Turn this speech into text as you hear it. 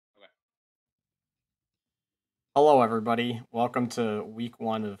Hello, everybody. Welcome to week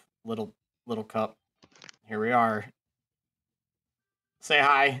 1 of Little Cup. Here we are. Say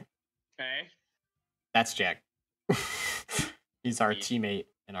hi. Hey. That's Jack. He's our teammate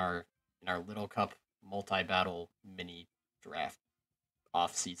in our Little Cup multi-battle mini draft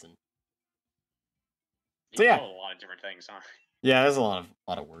off season. So yeah, a lot of different things, huh? Yeah, there's a lot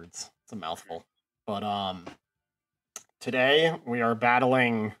of words. It's a mouthful. But today we are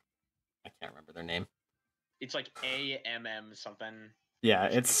battling. I can't remember their name. It's like AMM something. Yeah,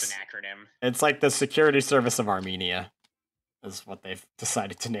 it's an acronym. It's like the Security Service of Armenia, is what they've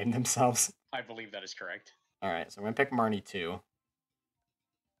decided to name themselves. I believe that is correct. All right, so I'm gonna pick Marnie 2. All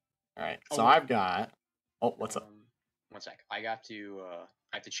right, so I've got. Oh, what's up? 1 sec. I have to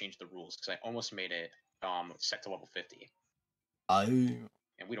change the rules because I almost made it set to level 50. And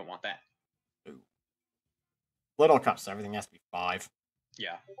we don't want that. Ooh. Little Cups, so everything has to be 5.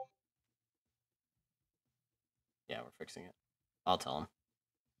 Yeah. Yeah, we're fixing it. I'll tell him.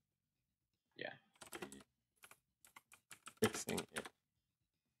 Yeah. Fixing it.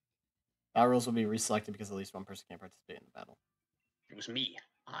 Battle rules will be reselected because at least one person can't participate in the battle. It was me.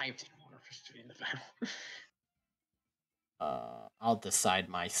 I didn't want to participate in the battle. I'll decide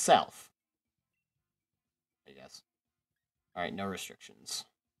myself, I guess. All right, no restrictions.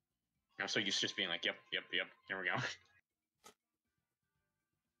 I'm so used to just being like, yep. Here we go.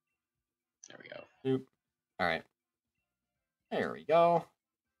 There we go. Oop. All right. There we go.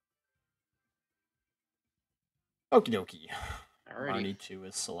 Okie dokie. Marnie 2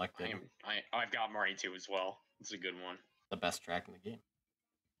 is selected. I've got Marnie 2 as well. It's a good one. The best track in the game.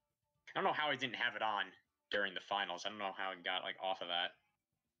 I don't know how I didn't have it on during the finals. I don't know how it got off of that.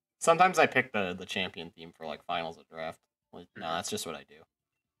 Sometimes I pick the champion theme for finals of draft. No, that's just what I do.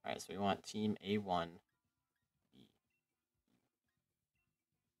 All right, so we want team A1.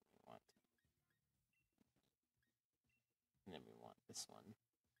 And then we want this one.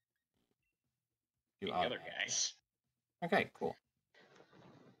 The other guys. Okay, cool.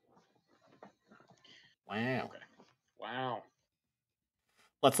 Wow. Okay. Wow.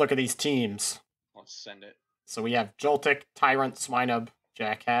 Let's look at these teams. Let's send it. So we have Joltik, Tyrant, Swinub.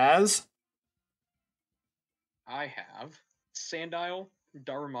 Jack has. I have Sandile,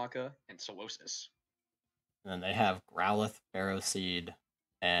 Darumaka, and Solosis. And then they have Growlithe, Ferroseed,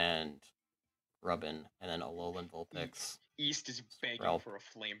 and Grubbin, and then Alolan Vulpix. East is begging for a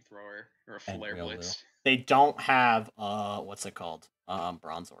flamethrower or a flare blitz. They don't have what's it called?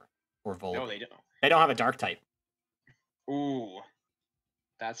 Bronzor or Volbeat. No, they don't. They don't have a dark type. Ooh.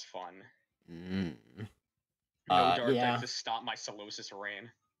 That's fun. No dark type to stop my Solosis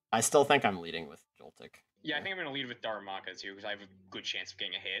rain. I still think I'm leading with Joltik. Yeah, I think I'm going to lead with Darumaka too, because I have a good chance of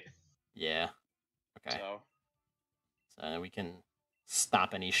getting a hit. Yeah. Okay. So we can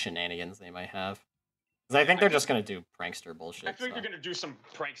stop any shenanigans they might have. Because I think they're just going to do prankster bullshit. I think they're going to do some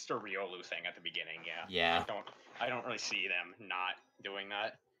prankster Riolu thing at the beginning, yeah. Yeah. I don't really see them not doing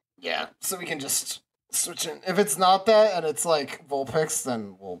that. Yeah, so we can just switch in. If it's not that and it's Vulpix,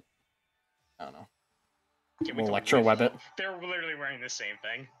 then we'll, I don't know. We'll Electro Web it. They're literally wearing the same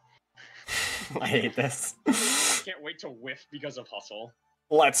thing. I hate this. Can't wait to whiff because of hustle.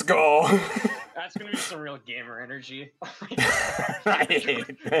 Let's go. That's gonna be some real gamer energy. I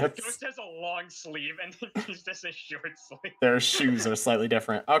hate this. Ghost has a long sleeve and he's just a short sleeve. Their shoes are slightly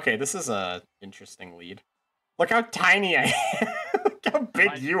different. Okay, this is a interesting lead. Look how tiny I am. Look how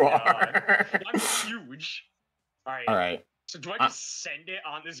big you are. I'm huge. All right. So do I just send it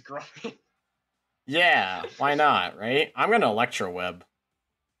on this Grubbin? Yeah, why not, right? I'm gonna Electro Web.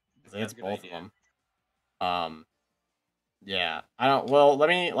 It's both idea. of them. Yeah. I don't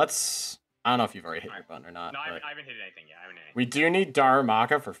know if you've already hit your button or not. No, I haven't hit anything yet. We do need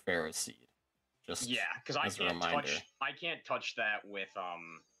Darumaka for Ferroseed. Just because I can't touch that with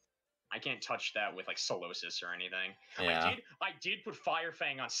Solosis or anything. Yeah. I did put Fire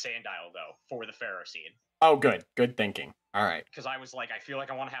Fang on Sandile though for the Ferroseed. Oh, good thinking. All right. Because I was I feel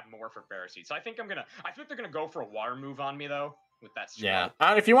like I want to have more for Ferroseed. So I feel like they're gonna go for a water move on me though with that. Yeah.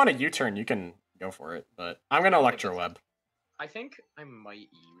 If you want a U-turn, you can go for it. But I'm gonna Electro Web. I think I might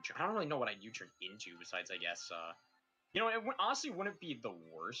U-turn. I don't really know what I'd U-turn into besides, I guess. Honestly, wouldn't be the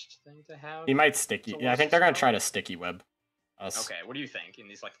worst thing to have. He might sticky. Yeah, I think they're gonna try to sticky web us. Okay, what do you think in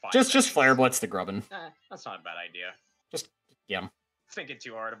these 5 Just Flare Blitz the Grubbin. That's not a bad idea. Just yeah. Thinking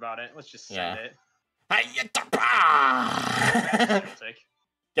too hard about it. Let's just send it.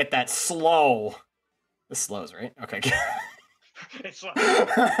 Get that slow. This slows, right? Okay. It's once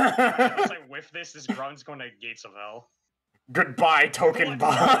I whiff this Grubbin's going to Gates of Hell. Goodbye, token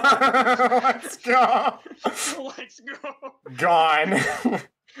bomb. Let's go. Let's go. Gone.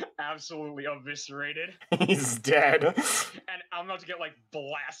 absolutely eviscerated. He's dead. And I'm about to get, like,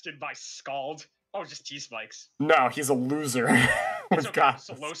 blasted by Scald. Oh, just T-Spikes. No, he's a loser. It's We've okay, got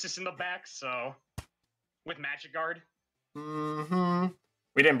Solosis in the back, so... With Magic Guard. Mm-hmm.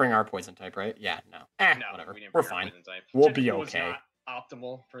 We didn't bring our poison type, right? Yeah, no. No, whatever. we didn't We're bring our fine. poison type. We'll be Typical is okay. not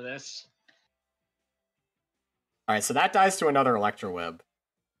optimal for this. Alright, so that dies to another Electroweb.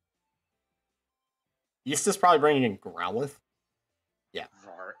 East is probably bringing in Growlithe. Yeah.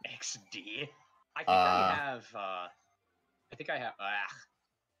 Rar XD. I think I have.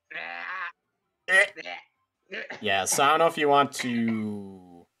 Yeah, so I don't know if you want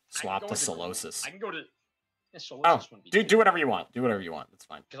to swap to Solosis. I can go to. Yeah, Oh, do whatever you want. Do whatever you want. That's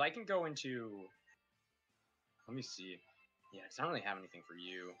fine. Because I can go into. Let me see. Yeah, because I don't really have anything for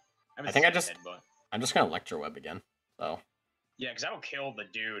you. I'm just gonna Electroweb again. So. Yeah, because that'll kill the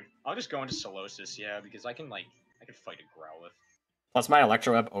dude. I'll just go into Solosis, yeah, because I can fight a Growlithe. Plus, my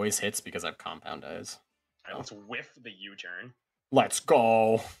Electroweb always hits because I have Compound Eyes. Alright, let's whiff the U-turn. Let's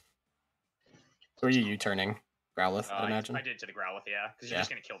go! Who are you U-turning? Growlithe, I imagine? I did to the Growlithe, yeah, because you're just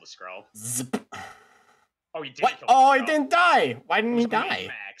gonna kill the Skrull. Zip. Oh, he did what? kill the Oh, Skrull. he didn't die! Why didn't he die?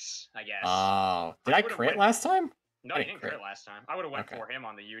 Max, I guess. Oh, did I crit last time? No, he didn't crit last time. I would have went for him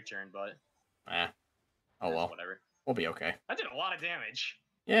on the U-turn, but... Oh well. Whatever. We'll be okay. That did a lot of damage.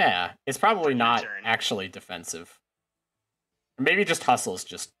 Yeah, it's probably not actually defensive. Maybe just Hustle's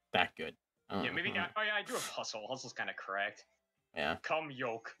just that good. Yeah, maybe. Oh yeah, I do have Hustle. Hustle's kind of correct. Yeah. Come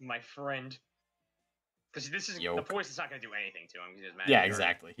Yolk, my friend. Because this is Yolk. the poison's not gonna do anything to him. Yeah,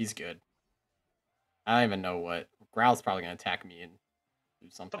 exactly. He's good. I don't even know what Growlithe's probably gonna attack me and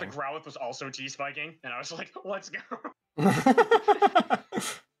do something. I thought the Growlithe was also T-spiking, and I was like, let's go.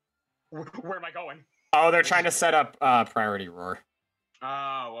 Where am I going? Oh, they're trying to set up Priority Roar.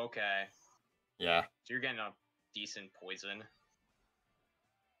 Oh, okay. Yeah. So you're getting a decent poison.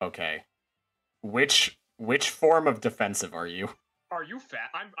 Okay. Which form of defensive are you? Are you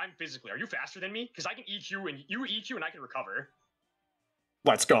I'm physically. Are you faster than me? Because I can EQ and you EQ and I can recover.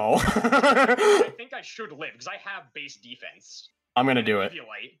 Let's go. I think I should live because I have base defense. I'm gonna do it.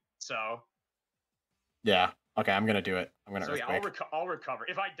 Light, so. Yeah. Okay, I'm gonna do it. I'm gonna. So yeah, I'll recover.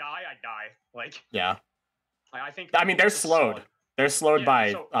 If I die, I die. Like. Yeah. I think. I mean, they're slowed. Solid. They're slowed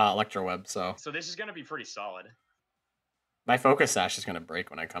by Electroweb, so. So this is gonna be pretty solid. My Focus Sash is gonna break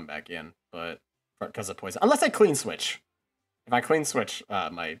when I come back in, but because of poison, unless I clean switch. If I clean switch,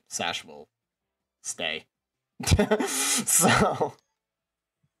 my Sash will stay. So.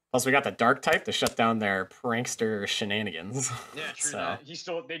 Plus, we got the Dark type to shut down their prankster shenanigans. Yeah, true.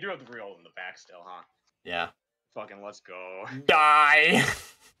 So. They do have the real in the back still, huh? Yeah. Fucking let's go. Die!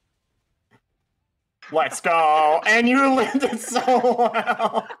 Let's go! And you landed so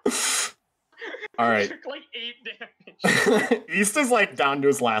well! Alright. Took like 8 damage. East is like down to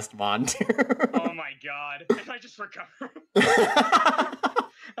his last bond. Oh my god. And I just recovered.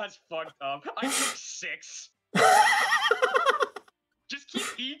 That's fucked up. I took 6. Just keep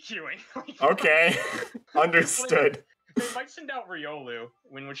EQing. Okay. Understood. They might send out Riolu,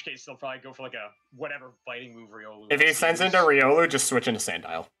 in which case they'll probably go for like a whatever fighting move Riolu. If he sends into Riolu, just switch into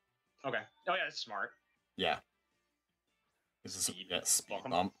Sandile. Okay. Oh yeah, that's smart. Yeah. This is a speed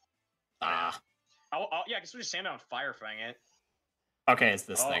bump. Ah. Yeah, I guess we just Sandile and Fire Fang it. Okay, it's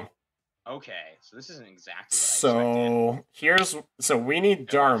this thing. Okay, so this isn't exactly what I expected. So we need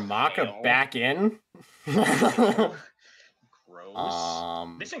Darmaka back in.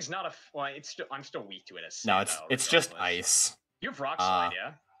 Gross. This thing's not I'm still weak to it as no, it's just ice. You have Rock Slide,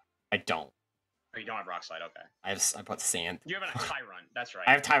 yeah? I don't. Oh, you don't have Rock Slide, okay. I put Sand. You have it on Tyrant, that's right.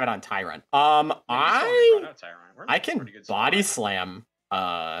 I have Tyrant on Tyrant. I can Body Slam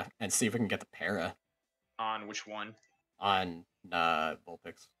and see if we can get the para. On which one? On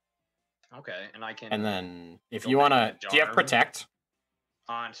Vulpix. Okay, and I can. And then if you wanna, do you have Protect?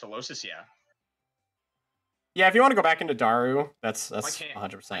 On Solosis, yeah. Yeah, if you want to go back into Daru, that's 100%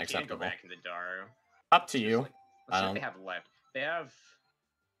 acceptable. I can't go back into Daru. Up to you. Let's see what they have left. They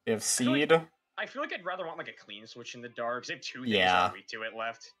have Seed. I feel like I'd rather want like a clean switch in the Daru because they have 2 things that are weak to it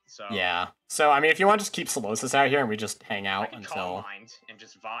left. So yeah. So I mean, if you want to just keep Solosis out here and we just hang out until Mind and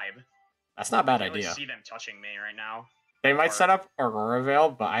just vibe. That's not a bad idea. I idea. See them touching me right now. They might set up Aurora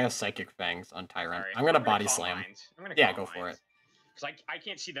Veil, but I have Psychic Fangs on Tyrant. Right. I'm gonna Body Slam. Yeah, go for it. Because I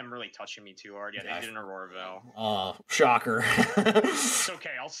can't see them really touching me too hard. Yeah, they did an Aurora Veil. Oh, shocker. It's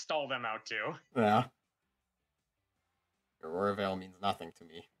okay, I'll stall them out too. Yeah. Aurora Veil means nothing to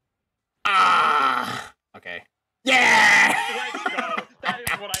me. Ah! Okay. Yeah! Let's go. That is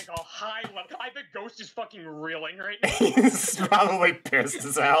what I call high level. I think Ghost is fucking reeling right now. He's probably pissed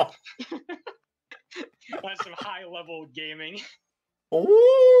as hell. That's some high level gaming.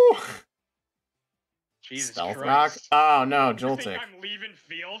 Ooh! Jesus Stealth rock? Christ. Oh no, You think Joltik. I'm leaving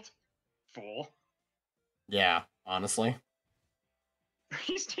field? Fool. Yeah, honestly.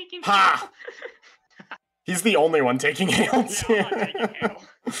 He's taking Ha! He's the only one taking hail. Yeah, I'm not taking hail.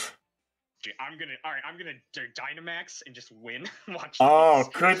 Dude, I'm gonna Dynamax and just win. Watch Oh, this.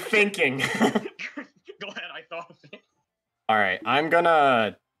 good thinking. Glad I thought of it. Alright, I'm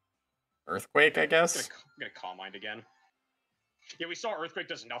gonna Earthquake, I guess. I'm gonna Calm Mind again. Yeah, we saw Earthquake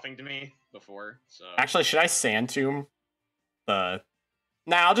does nothing to me before, so... Actually, should I Sand Tomb the...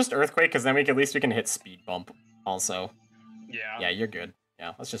 Nah, I'll just Earthquake, because then at least we can hit Speed Bump also. Yeah. Yeah, you're good.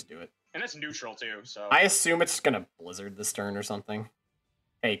 Yeah, let's just do it. And it's neutral, too, so... I assume it's gonna Blizzard this turn or something.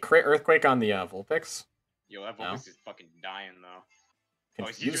 Hey, crit Earthquake on the Vulpix. Yo, that Vulpix is fucking dying, though.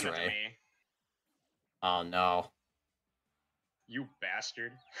 Confuse doing it to Ray. me. Oh, no. You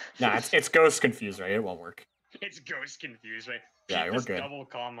bastard. Nah, it's Ghost Confuse Ray. It won't work. It's Ghost Confuse Ray. Yeah, Keep we're this good. double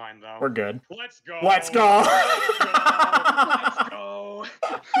Calm Mind, though. We're good. Let's go! Let's go! Let's go!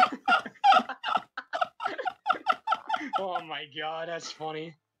 Oh my god, that's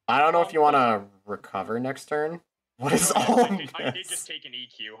funny. I don't know if you want to recover next turn. What is all I did this? just take an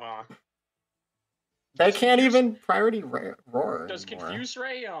EQ, huh? They can't even priority roar Does anymore. Confuse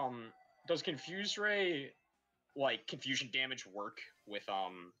Ray like confusion damage work with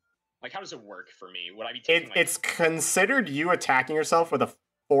like how does it work for me? Would I be taking It's considered you attacking yourself with a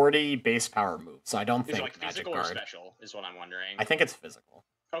 40 base power move, so I don't is it think like magic physical guard. or special is what I'm wondering. I think it's physical.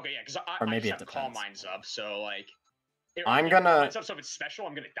 Okay, yeah, because Or maybe I it just have Calm depends. Minds up, so like I'm if gonna- Calm Minds up, so if it's special,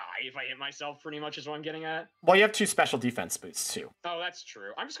 I'm gonna die if I hit myself. Pretty much is what I'm getting at. Well, you have 2 special defense boosts too. Oh, that's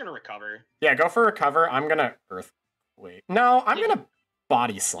true. I'm just gonna recover. Yeah, go for recover. I'm gonna Earthquake. No, I'm gonna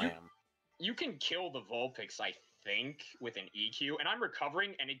Body Slam. You can kill the Vulpix, I think, with an EQ, and I'm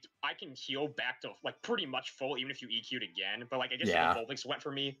recovering, and I can heal back to like pretty much full, even if you EQ'd again. But like, I guess if the Vulpix went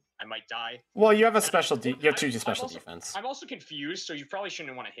for me, I might die. Well, you have a special. You have 2 special also, defense. I'm also confused, so you probably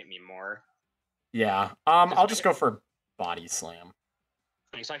shouldn't want to hit me more. Yeah. I'll just go for Body Slam.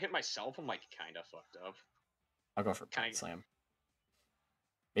 Okay, so I hit myself. I'm like kind of fucked up. I'll go for Body Slam.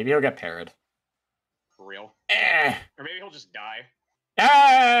 Maybe he'll get parried. For real? Eh. Or maybe he'll just die.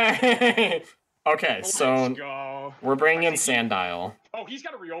 Hey! Okay, so Let's go. we're bringing in Sandile. Oh, he's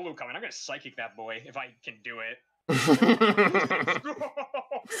got a Riolu coming. I'm gonna Psychic that boy if I can do it.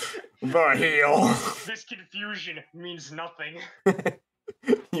 The heal. This confusion means nothing.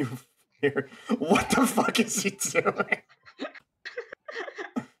 You fear. What the fuck is he doing?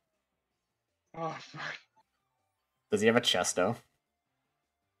 Oh, fuck. Does he have a Chesto?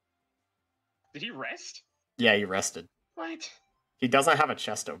 Did he rest? Yeah, he rested. What? He doesn't have a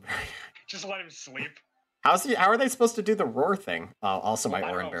Chesto berry. Just let him sleep. How are they supposed to do the roar thing? Oh, also my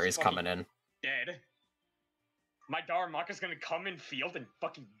Well, Oran Berry's coming in. Dead. My Darumaka's gonna come in field and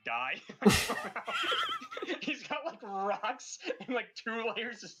fucking die. He's got like rocks and like 2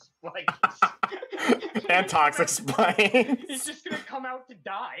 layers of spikes. And toxic spikes. He's just gonna come out to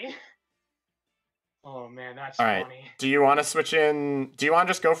die. Oh man, that's Alright, funny. do you want to switch in... Do you want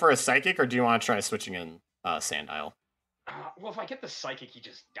to just go for a Psychic, or do you want to try switching in Sandile? Well, if I get the Psychic, he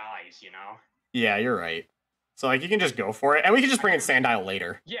just dies, you know? Yeah, you're right. So, like, you can just go for it, and we can just bring in Sandile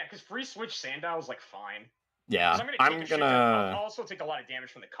later. Yeah, because free switch Sandile is, like, fine. Yeah, I'm gonna... I'll also take a lot of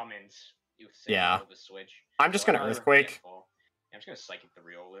damage from the come-ins. Yeah. The switch. I'm just gonna Earthquake. Yeah, I'm just gonna Psychic the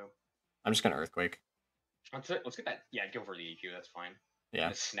Riolu. I'm just gonna Earthquake. Let's get that... Yeah, go for the EQ, that's fine. Yeah.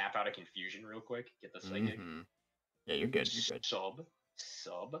 Just snap out of confusion real quick. Get the Psychic. Yeah, you're good. You're good.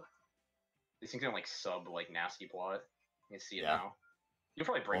 Sub. These things are like sub, like nasty plot. You can see it now. You'll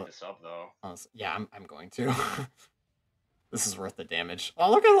probably break the sub though. Yeah, I'm going to. This is worth the damage.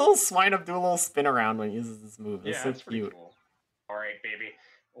 Oh, look at little Swinub do a little spin around when he uses this move. It's so cute. Cool. All right, baby.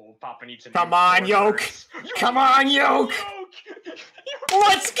 Old Papa needs a Come on, Yolk! Come on, Yolk!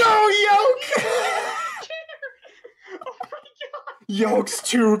 Let's go, Yolk! Oh my god! Yolk's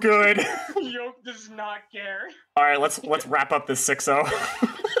too good. Yolk does not care. All right, let's wrap up this 6-0.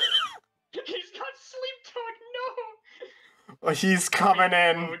 He's got sleep talk. No. He's coming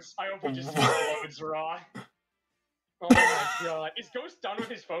in. I hope he just explodes raw. Oh my god. Is Ghost done with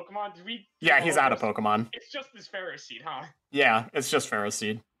his Pokemon? Did we... Yeah, he's out of Pokemon. It's just this Ferroseed, huh? Yeah, it's just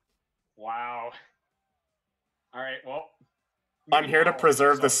Ferroseed. Wow. Alright, well... I'm here to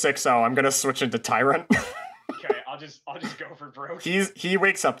preserve the 6-0. I'm gonna switch into Tyrant. Okay, I'll just go for broke. He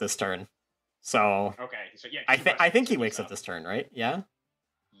wakes up this turn. So... Okay, so yeah... I think he wakes up this turn, right? Yeah?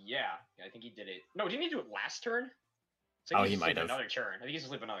 Yeah, I think he did it. No, didn't he do it last turn? Oh, he might have. Another turn. I think he's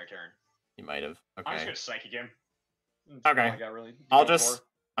sleep another turn. He might have. Okay. I'm just gonna Psychic him. Okay.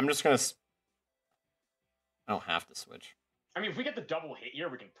 I'm just gonna... I don't have to switch. I mean, if we get the double hit here,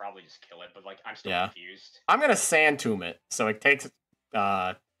 we can probably just kill it. But like, I'm still Yeah. confused. I'm gonna Sand Tomb it, so it takes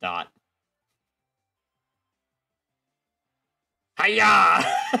Dot. Hiya!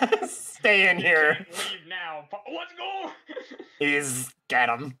 Stay in here. Can't leave now. Let's go. Get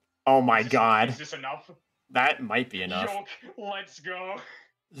him. Oh my god. Is this enough? That might be enough. Yolk, let's go.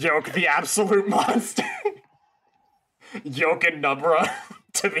 Yolk, the absolute monster. Yolk and Nubra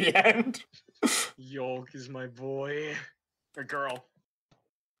to the end. Yolk is my boy. Or girl.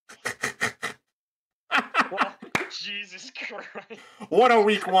 Well, Jesus Christ. What a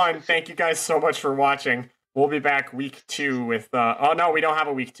week 1. Thank you guys so much for watching. We'll be back week 2 with oh no, we don't have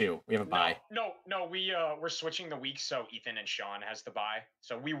a week 2. We have a bye. No, we're switching the weeks so Ethan and Sean has the bye.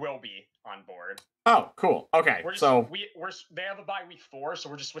 So we will be on board. Oh, cool. Okay. They have a bye week 4, so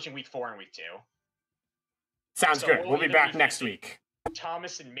we're just switching week 4 and week 2. Sounds good. We'll be back next week.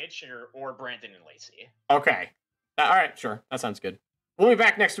 Thomas and Mitch or Brandon and Lacey. Okay. All right, sure. That sounds good. We'll be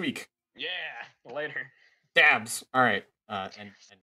back next week. Yeah, later. Dabs. All right. And